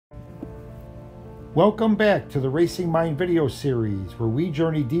Welcome back to the Racing Mind video series, where we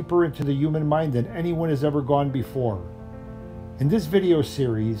journey deeper into the human mind than anyone has ever gone before. In this video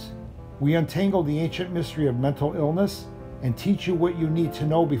series, we untangle the ancient mystery of mental illness and teach you what you need to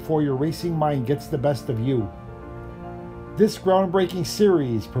know before your racing mind gets the best of you. This groundbreaking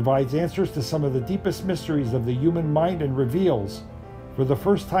series provides answers to some of the deepest mysteries of the human mind and reveals, for the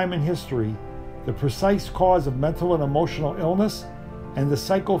first time in history, the precise cause of mental and emotional illness and the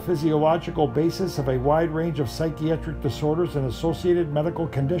psychophysiological basis of a wide range of psychiatric disorders and associated medical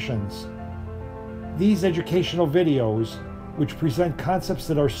conditions. These educational videos, which present concepts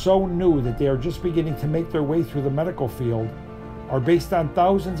that are so new that they are just beginning to make their way through the medical field, are based on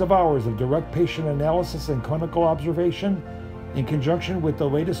thousands of hours of direct patient analysis and clinical observation in conjunction with the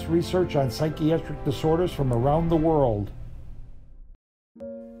latest research on psychiatric disorders from around the world.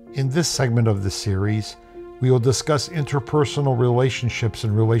 In this segment of the series, we will discuss interpersonal relationships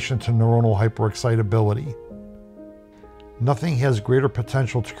in relation to neuronal hyperexcitability. Nothing has greater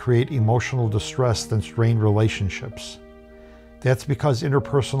potential to create emotional distress than strained relationships. That's because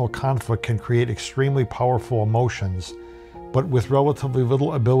interpersonal conflict can create extremely powerful emotions, but with relatively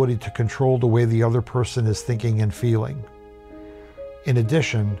little ability to control the way the other person is thinking and feeling. In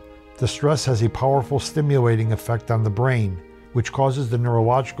addition, the stress has a powerful stimulating effect on the brain, which causes the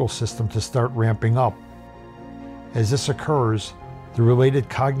neurological system to start ramping up. As this occurs, the related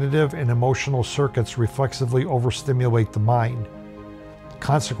cognitive and emotional circuits reflexively overstimulate the mind.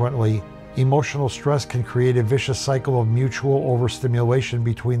 Consequently, emotional stress can create a vicious cycle of mutual overstimulation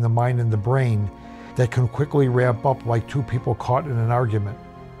between the mind and the brain that can quickly ramp up like two people caught in an argument.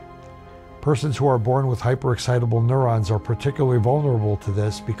 Persons who are born with hyperexcitable neurons are particularly vulnerable to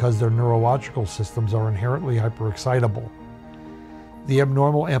this because their neurological systems are inherently hyperexcitable. The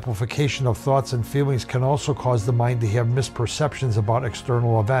abnormal amplification of thoughts and feelings can also cause the mind to have misperceptions about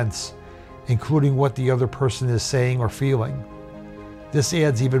external events, including what the other person is saying or feeling. This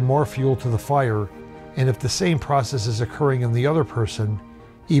adds even more fuel to the fire, and if the same process is occurring in the other person,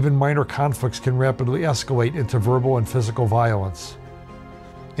 even minor conflicts can rapidly escalate into verbal and physical violence.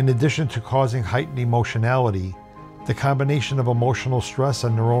 In addition to causing heightened emotionality, the combination of emotional stress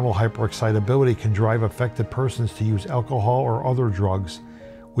and neuronal hyperexcitability can drive affected persons to use alcohol or other drugs,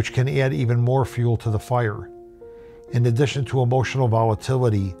 which can add even more fuel to the fire. In addition to emotional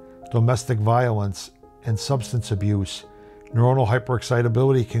volatility, domestic violence, and substance abuse, neuronal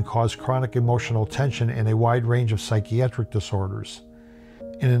hyperexcitability can cause chronic emotional tension and a wide range of psychiatric disorders.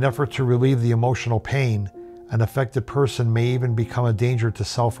 In an effort to relieve the emotional pain, an affected person may even become a danger to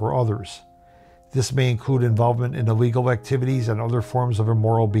self or others. This may include involvement in illegal activities and other forms of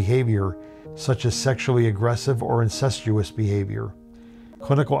immoral behavior, such as sexually aggressive or incestuous behavior.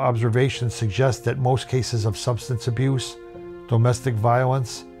 Clinical observations suggest that most cases of substance abuse, domestic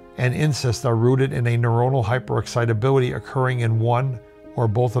violence, and incest are rooted in a neuronal hyperexcitability occurring in one or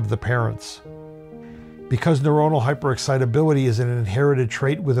both of the parents. Because neuronal hyperexcitability is an inherited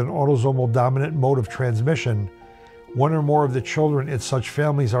trait with an autosomal dominant mode of transmission, one or more of the children in such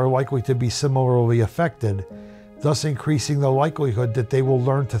families are likely to be similarly affected, thus increasing the likelihood that they will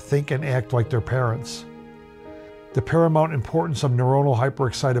learn to think and act like their parents. The paramount importance of neuronal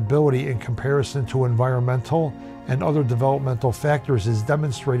hyperexcitability in comparison to environmental and other developmental factors is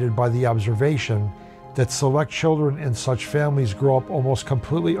demonstrated by the observation that select children in such families grow up almost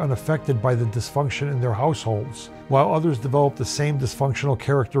completely unaffected by the dysfunction in their households, while others develop the same dysfunctional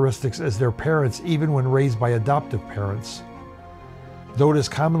characteristics as their parents even when raised by adoptive parents. Though it is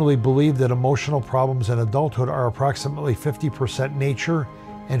commonly believed that emotional problems in adulthood are approximately 50% nature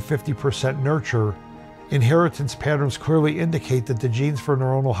and 50% nurture, inheritance patterns clearly indicate that the genes for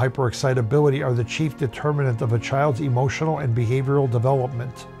neuronal hyperexcitability are the chief determinant of a child's emotional and behavioral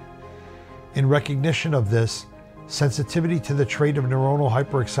development. In recognition of this, sensitivity to the trait of neuronal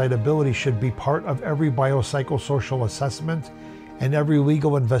hyperexcitability should be part of every biopsychosocial assessment and every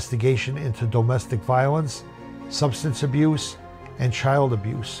legal investigation into domestic violence, substance abuse, and child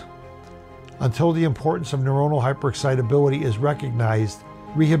abuse. Until the importance of neuronal hyperexcitability is recognized,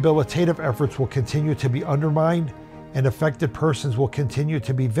 rehabilitative efforts will continue to be undermined and affected persons will continue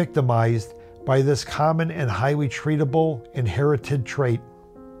to be victimized by this common and highly treatable inherited trait.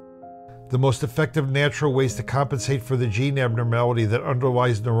 The most effective natural ways to compensate for the gene abnormality that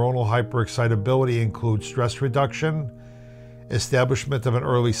underlies neuronal hyperexcitability include stress reduction, establishment of an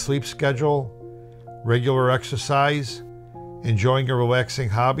early sleep schedule, regular exercise, enjoying a relaxing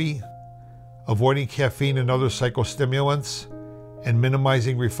hobby, avoiding caffeine and other psychostimulants, and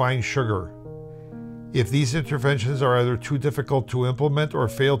minimizing refined sugar. If these interventions are either too difficult to implement or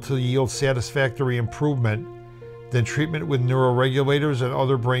fail to yield satisfactory improvement, then treatment with neuroregulators and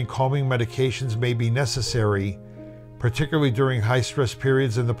other brain calming medications may be necessary, particularly during high-stress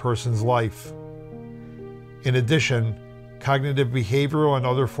periods in the person's life. In addition, cognitive behavioral and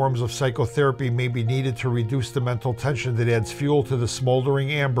other forms of psychotherapy may be needed to reduce the mental tension that adds fuel to the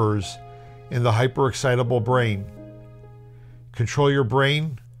smoldering embers in the hyperexcitable brain. Control your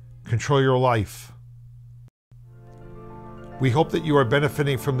brain, control your life. We hope that you are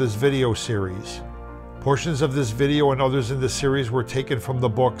benefiting from this video series. Portions of this video and others in the series were taken from the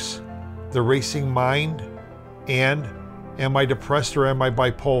books The Racing Mind and Am I Depressed or Am I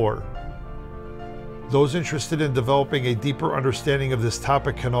Bipolar? Those interested in developing a deeper understanding of this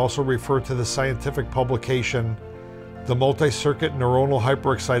topic can also refer to the scientific publication, The Multi-Circuit Neuronal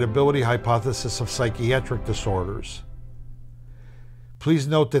Hyperexcitability Hypothesis of Psychiatric Disorders. Please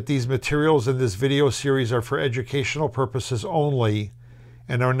note that these materials in this video series are for educational purposes only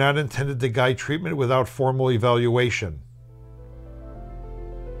and are not intended to guide treatment without formal evaluation.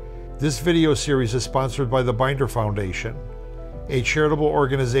 This video series is sponsored by the Binder Foundation, a charitable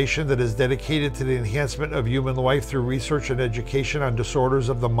organization that is dedicated to the enhancement of human life through research and education on disorders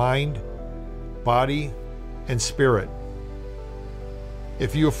of the mind, body, and spirit.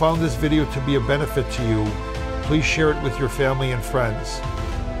 If you have found this video to be a benefit to you, please share it with your family and friends.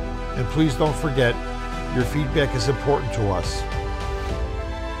 And please don't forget, your feedback is important to us.